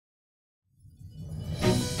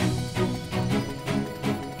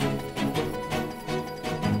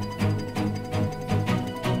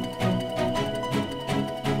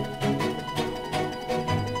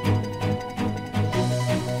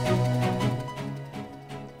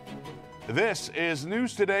This is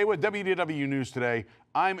News Today with WDW News Today.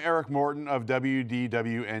 I'm Eric Morton of WDWNT.com.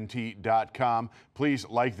 Please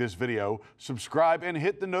like this video, subscribe, and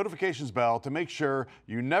hit the notifications bell to make sure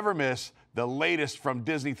you never miss the latest from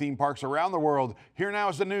Disney theme parks around the world. Here now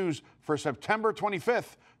is the news for September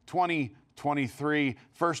 25th, 2023.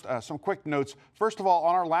 First, some quick notes. First of all,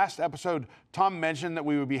 on our last episode, Tom mentioned that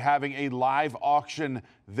we would be having a live auction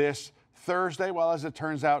this Thursday. Well, as it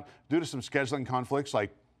turns out, due to some scheduling conflicts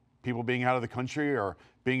like people being out of the country or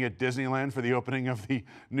being at Disneyland for the opening of the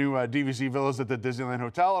new DVC villas at the Disneyland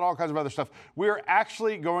Hotel and all kinds of other stuff, we are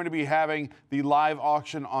actually going to be having the live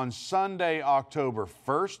auction on Sunday, October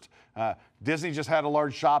 1st. Disney just had a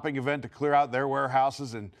large shopping event to clear out their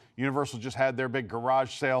warehouses, and Universal just had their big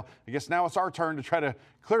garage sale. I guess now it's our turn to try to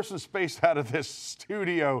clear some space out of this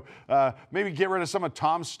studio, maybe get rid of some of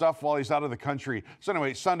Tom's stuff while he's out of the country. So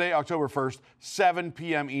anyway, Sunday, October 1st, 7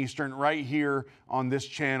 p.m. Eastern, right here on this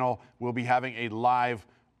channel, we'll be having a live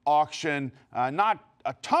auction. Not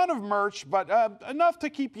a ton of merch, but enough to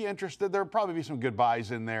keep you interested. There'll probably be some good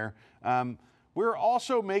buys in there. We're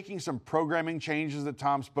also making some programming changes that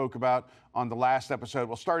Tom spoke about on the last episode.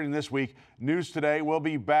 Well, starting this week, News Today will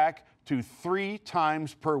be back to 3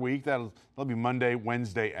 times per week. That'll be Monday,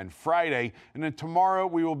 Wednesday, and Friday. And then tomorrow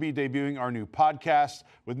we will be debuting our new podcast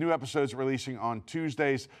with new episodes releasing on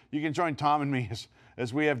Tuesdays. You can join Tom and me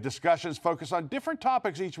as we have discussions focused on different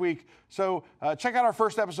topics each week. So check out our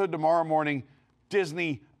first episode tomorrow morning,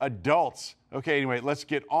 Disney Adults. Okay, anyway, let's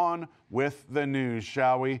get on with the news,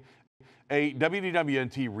 shall we? A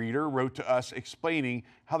WDWNT reader wrote to us explaining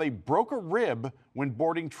how they broke a rib when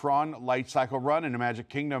boarding TRON Light Cycle Run in the Magic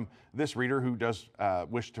Kingdom. This reader, who does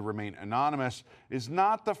wish to remain anonymous, is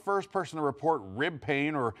not the first person to report rib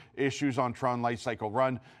pain or issues on TRON Light Cycle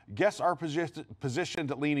Run. Guests are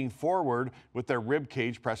positioned leaning forward with their rib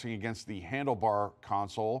cage pressing against the handlebar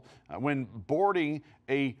console. When boarding,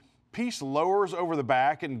 a piece lowers over the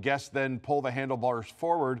back and guests then pull the handlebars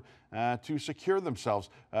forward to secure themselves.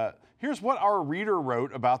 Here's what our reader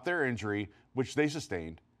wrote about their injury, which they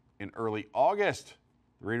sustained in early August.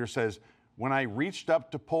 The reader says, "When I reached up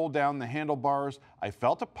to pull down the handlebars, I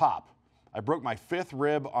felt a pop. I broke my 5th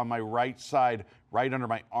rib on my right side, right under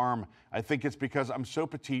my arm. I think it's because I'm so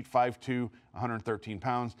petite, 5'2", 113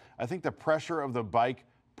 pounds. I think the pressure of the bike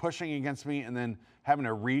pushing against me and then having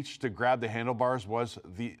to reach to grab the handlebars was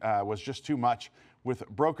just too much. With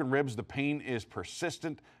broken ribs, the pain is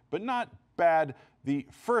persistent, but not bad the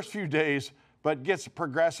first few days, but gets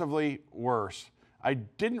progressively worse. I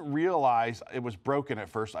didn't realize it was broken at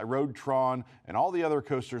first. I rode TRON and all the other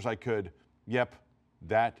coasters I could. Yep,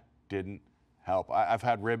 that didn't help. I've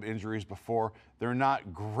had rib injuries before. They're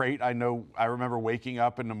not great. I remember waking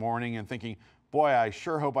up in the morning and thinking, boy, I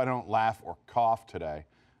sure hope I don't laugh or cough today."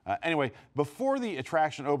 Anyway, before the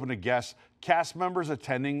attraction opened to guests, cast members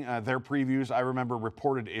attending their previews, I remember,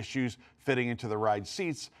 reported issues fitting into the ride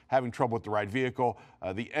seats, having trouble with the ride vehicle.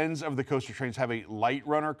 The ends of the coaster trains have a light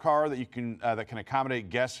runner car that can accommodate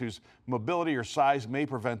guests whose mobility or size may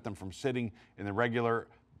prevent them from sitting in the regular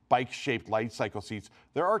bike-shaped light cycle seats.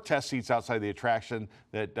 There are test seats outside the attraction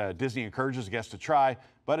that Disney encourages guests to try,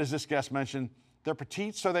 but as this guest mentioned, they're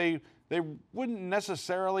petite, so they wouldn't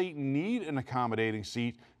necessarily need an accommodating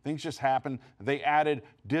seat. Things just happen. They added,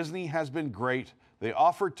 "Disney has been great. They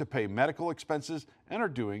offered to pay medical expenses and are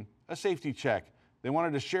doing a safety check." They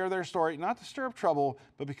wanted to share their story, not to stir up trouble,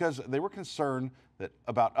 but because they were concerned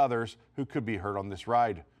about others who could be hurt on this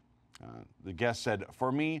ride. The guest said,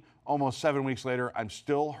 "For me, almost 7 weeks later, I'm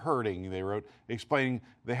still hurting," they wrote, explaining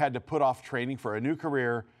they had to put off training for a new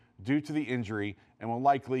career due to the injury and will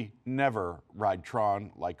likely never ride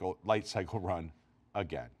TRON Light Cycle Run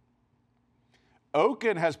again.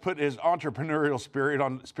 Oaken has put his entrepreneurial spirit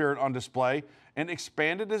on display and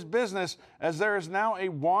expanded his business, as there is now a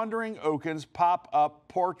Wandering Oaken's pop-up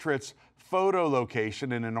portraits photo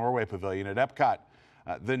location in the Norway Pavilion at EPCOT.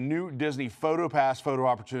 The new Disney PhotoPass photo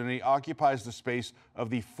opportunity occupies the space of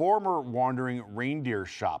the former Wandering Reindeer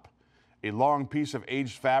shop. A long piece of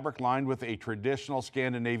aged fabric lined with a traditional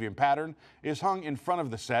Scandinavian pattern is hung in front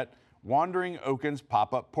of the set. Wandering Oaken's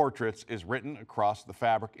pop-up portraits is written across the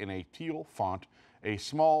fabric in a teal font. A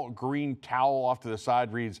small green towel off to the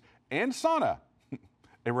side reads, "And sauna."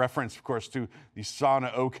 A reference, of course, to the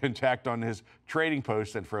sauna Oaken tacked on his trading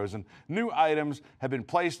post and Frozen. New items have been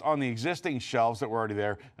placed on the existing shelves that were already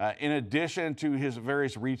there. In addition to his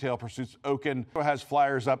various retail pursuits, Oaken has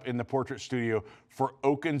flyers up in the portrait studio for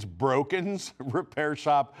Oaken's Brokens repair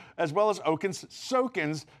shop, as well as Oaken's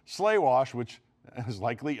Soakens sleigh wash, which is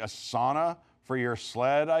likely a sauna for your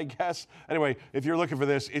sled, I guess. Anyway, if you're looking for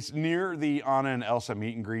this, it's near the Anna and Elsa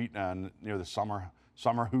meet and greet near the Summer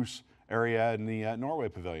House area in the Norway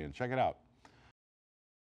Pavilion. Check it out.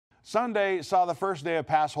 Sunday saw the first day of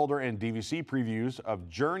pass holder and DVC previews of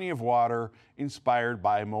Journey of Water, inspired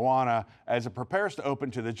by Moana, as it prepares to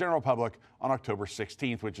open to the general public on October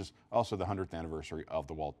 16th, which is also the 100th anniversary of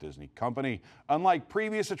the Walt Disney Company. Unlike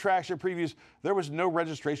previous attraction previews, there was no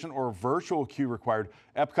registration or virtual queue required.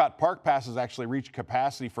 EPCOT Park Passes actually reached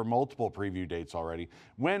capacity for multiple preview dates already.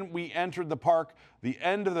 When we entered the park, the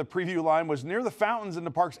end of the preview line was near the fountains in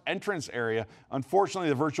the park's entrance area. Unfortunately,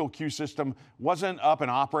 the virtual queue system wasn't up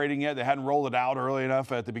and operating yet. They hadn't rolled it out early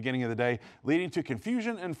enough at the beginning of the day, leading to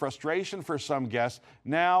confusion and frustration for some guests.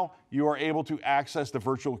 Now you are able to access the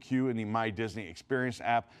virtual queue in the My Disney Experience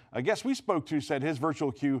app. A guest we spoke to said his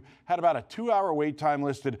virtual queue had about a 2-hour wait time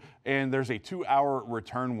listed, and there's a 2-hour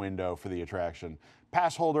return window for the attraction.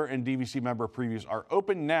 Pass holder and DVC member previews are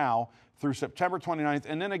open now through September 29th,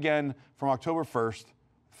 and then again from October 1st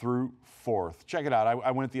through 4th. Check it out.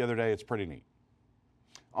 I went the other day. It's pretty neat.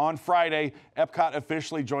 On Friday, EPCOT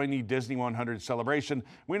officially joined the Disney100 celebration.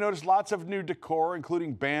 We noticed lots of new decor,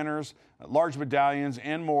 including banners, large medallions,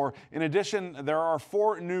 and more. In addition, there are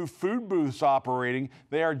 4 new food booths operating.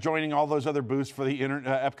 They are joining all those other booths for the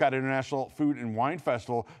EPCOT International Food and Wine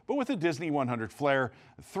Festival, but with a Disney100 flair.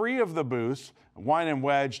 3 of the booths, Wine and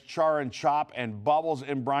Wedge, Char and Chop, and Bubbles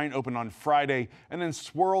and Brine, opened on Friday, and then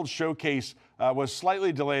Swirled Showcase was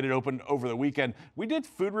slightly delayed. It opened over the weekend. We did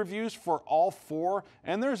food reviews for all 4,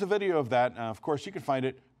 and there's a video of that. Of course, you can find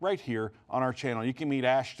it right here on our channel. You can meet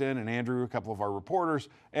Ashton and Andrew, a couple of our reporters,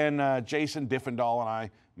 and Jason Diffendahl and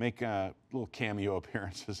I make little cameo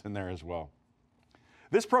appearances in there as well.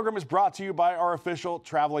 This program is brought to you by our official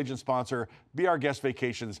travel agent sponsor, Be Our Guest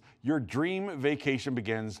Vacations. Your dream vacation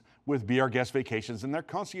begins with Be Our Guest Vacations and their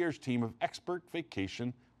concierge team of expert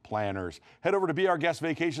vacation planners. Head over to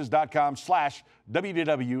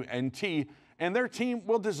beourguestvacations.com/WDWNT, and their team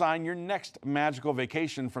will design your next magical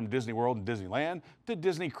vacation, from Disney World and Disneyland to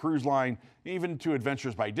Disney Cruise Line, even to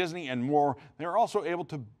Adventures by Disney and more. They're also able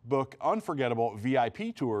to book unforgettable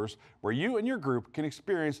VIP tours where you and your group can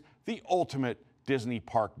experience the ultimate Disney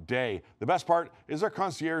Park day. The best part is their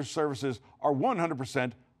concierge services are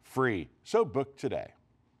 100% free, so book today.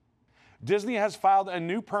 Disney has filed a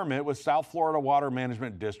new permit with South Florida Water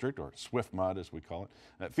Management District, or SWIFMUD as we call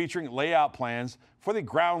it, featuring layout plans for the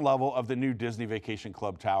ground level of the new Disney Vacation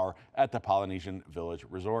Club Tower at the Polynesian Village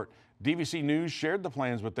Resort. DVC News shared the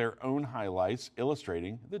plans with their own highlights,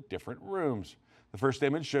 illustrating the different rooms. The first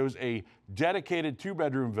image shows a dedicated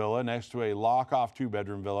 2-bedroom villa next to a lock-off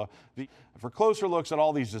 2-bedroom villa. For closer looks at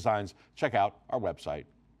all these designs, check out our website.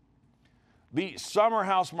 The Summer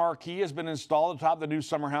House marquee has been installed atop the new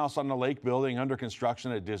Summer House on the Lake building under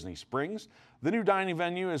construction at Disney Springs. The new dining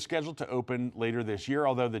venue is scheduled to open later this year,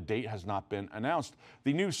 although the date has not been announced.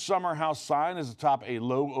 The new Summer House sign is atop a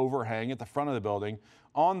low overhang at the front of the building.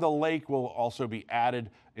 On the lake will also be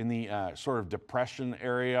added in the sort of depression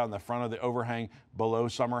area on the front of the overhang below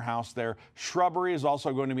Summer House there. Shrubbery is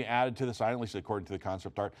also going to be added to the sign, at least according to the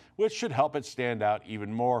concept art, which should help it stand out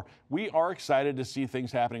even more. We are excited to see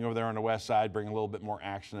things happening over there on the west side, bring a little bit more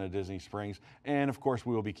action to Disney Springs. And of course,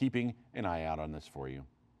 we will be keeping an eye out on this for you.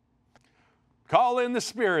 Call in the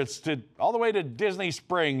spirits all the way to Disney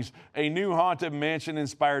Springs. A new Haunted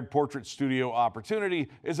Mansion-inspired portrait studio opportunity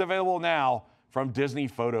is available now from Disney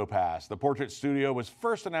PhotoPass. The portrait studio was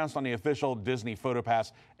first announced on the official Disney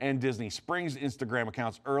PhotoPass and Disney Springs Instagram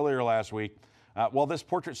accounts earlier last week. While this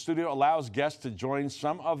portrait studio allows guests to join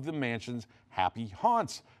some of the mansion's happy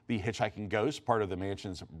haunts. The hitchhiking ghost, part of the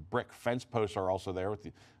mansion's brick fence posts, are also there with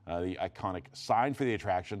the iconic sign for the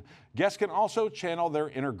attraction. Guests can also channel their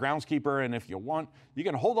inner groundskeeper, and if you want, you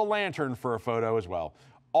can hold a lantern for a photo as well.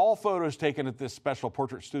 All photos taken at this special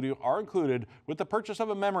portrait studio are included with the purchase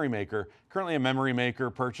of a memory maker. Currently, a memory maker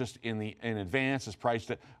purchased in advance is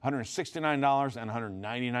priced at $169 and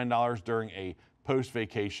 $199 during a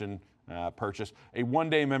post-vacation purchase. A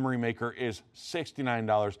one-day memory maker is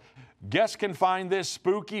 $69. Guests can find this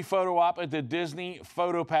spooky photo op at the Disney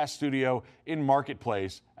PhotoPass studio in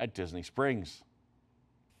Marketplace at Disney Springs.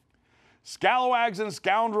 Scalawags and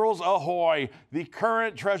scoundrels ahoy! The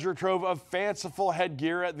current treasure trove of fanciful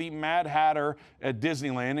headgear at the Mad Hatter at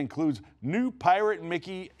Disneyland includes new Pirate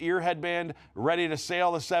Mickey ear headband, ready to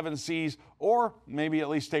sail the 7 seas, or maybe at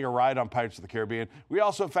least take a ride on Pirates of the Caribbean. We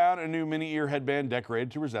also found a new mini ear headband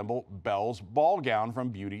decorated to resemble Belle's ball gown from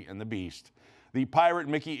Beauty and the Beast. The Pirate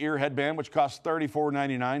Mickey ear headband, which costs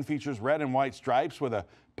 $34.99, features red and white stripes with a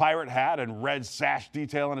pirate hat and red sash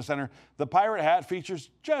detail in the center. The pirate hat features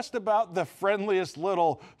just about the friendliest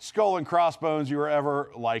little skull and crossbones you are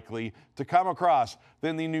ever likely to come across.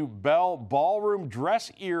 Then the new Belle Ballroom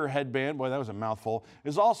dress ear headband, boy, that was a mouthful,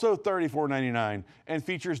 is also $34.99 and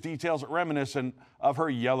features details reminiscent of her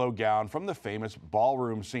yellow gown from the famous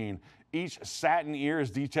ballroom scene. Each satin ear is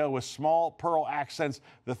detailed with small pearl accents.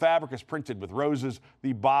 The fabric is printed with roses.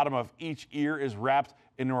 The bottom of each ear is wrapped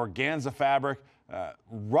in organza fabric,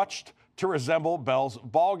 ruched to resemble Belle's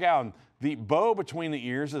ball gown. The bow between the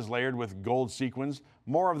ears is layered with gold sequins,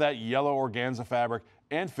 more of that yellow organza fabric,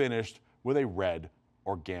 and finished with a red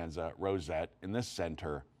organza rosette in the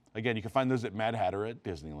center. Again, you can find those at Mad Hatter at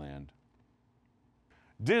Disneyland.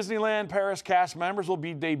 Disneyland Paris cast members will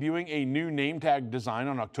be debuting a new name tag design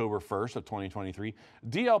on October 1st of 2023.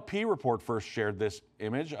 DLP Report first shared this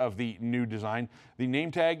image of the new design. The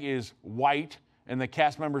name tag is white, and the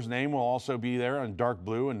cast member's name will also be there in dark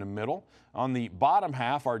blue in the middle. On the bottom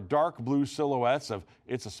half are dark blue silhouettes of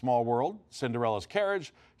It's a Small World, Cinderella's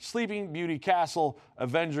Carriage, Sleeping Beauty Castle,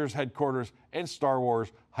 Avengers Headquarters, and Star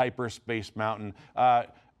Wars Hyperspace Mountain.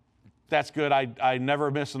 That's good. I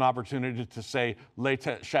never miss an opportunity to say Le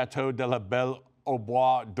Chateau de la Belle au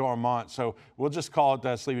Bois Dormant. So we'll just call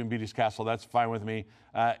it Sleeping Beauty's Castle. That's fine with me.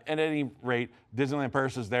 At any rate, Disneyland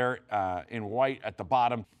Paris is there in white at the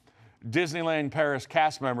bottom. Disneyland Paris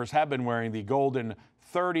cast members have been wearing the golden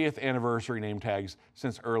 30th anniversary name tags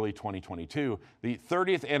since early 2022. The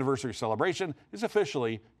 30th anniversary celebration is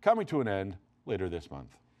officially coming to an end later this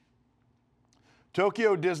month.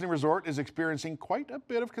 Tokyo Disney Resort is experiencing quite a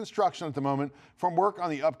bit of construction at the moment, from work on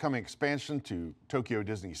the upcoming expansion to Tokyo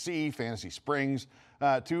Disney Sea, Fantasy Springs,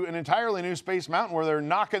 to an entirely new Space Mountain where they're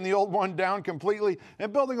knocking the old one down completely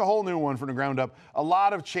and building a whole new one from the ground up. A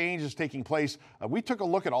lot of change is taking place. We took a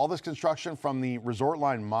look at all this construction from the Resort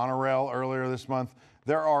Line monorail earlier this month.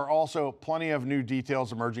 There are also plenty of new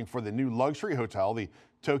details emerging for the new luxury hotel, the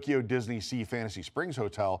Tokyo Disney Sea Fantasy Springs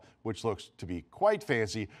Hotel, which looks to be quite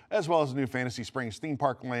fancy, as well as the new Fantasy Springs theme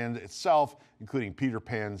park land itself, including Peter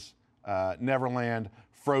Pan's Neverland,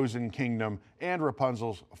 Frozen Kingdom, and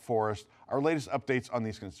Rapunzel's Forest. Our latest updates on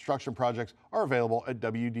these construction projects are available at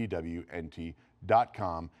wdwnt.com.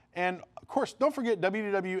 And of course, don't forget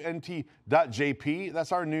wdwnt.jp.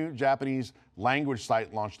 That's our new Japanese language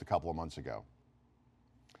site launched a couple of months ago.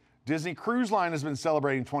 Disney Cruise Line has been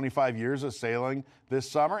celebrating 25 years of sailing this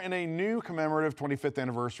summer, and a new commemorative 25th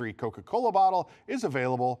anniversary Coca-Cola bottle is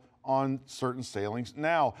available on certain sailings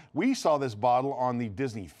now. We saw this bottle on the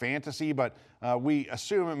Disney Fantasy, but we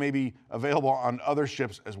assume it may be available on other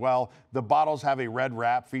ships as well. The bottles have a red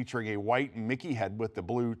wrap featuring a white Mickey head with the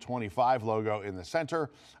blue 25 logo in the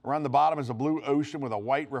center. Around the bottom is a blue ocean with a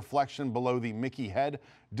white reflection below the Mickey head.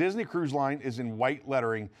 Disney Cruise Line is in white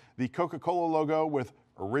lettering. The Coca-Cola logo with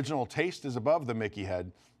Original Taste is above the Mickey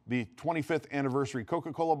head. The 25th anniversary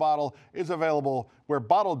Coca-Cola bottle is available where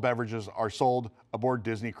bottled beverages are sold aboard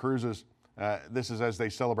Disney cruises. This is as they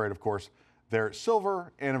celebrate, of course, their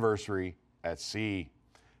silver anniversary at sea.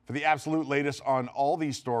 For the absolute latest on all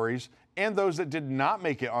these stories and those that did not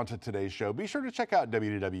make it onto today's show, be sure to check out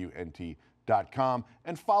wdwnt.com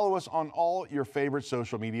and follow us on all your favorite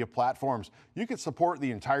social media platforms. You can support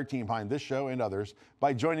the entire team behind this show and others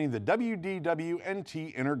by joining the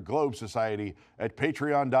WDWNT Inner Globe Society at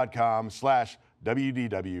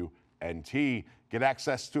patreon.com/WDWNT. Get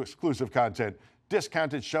access to exclusive content,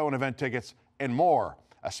 discounted show and event tickets, and more.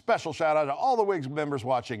 A special shout out to all the WIGS members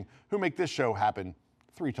watching who make this show happen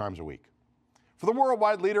 3 times a week. For the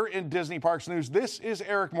worldwide leader in Disney Parks news, this is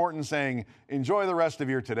Eric Morton saying, enjoy the rest of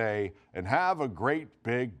your today and have a great,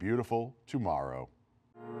 big, beautiful tomorrow.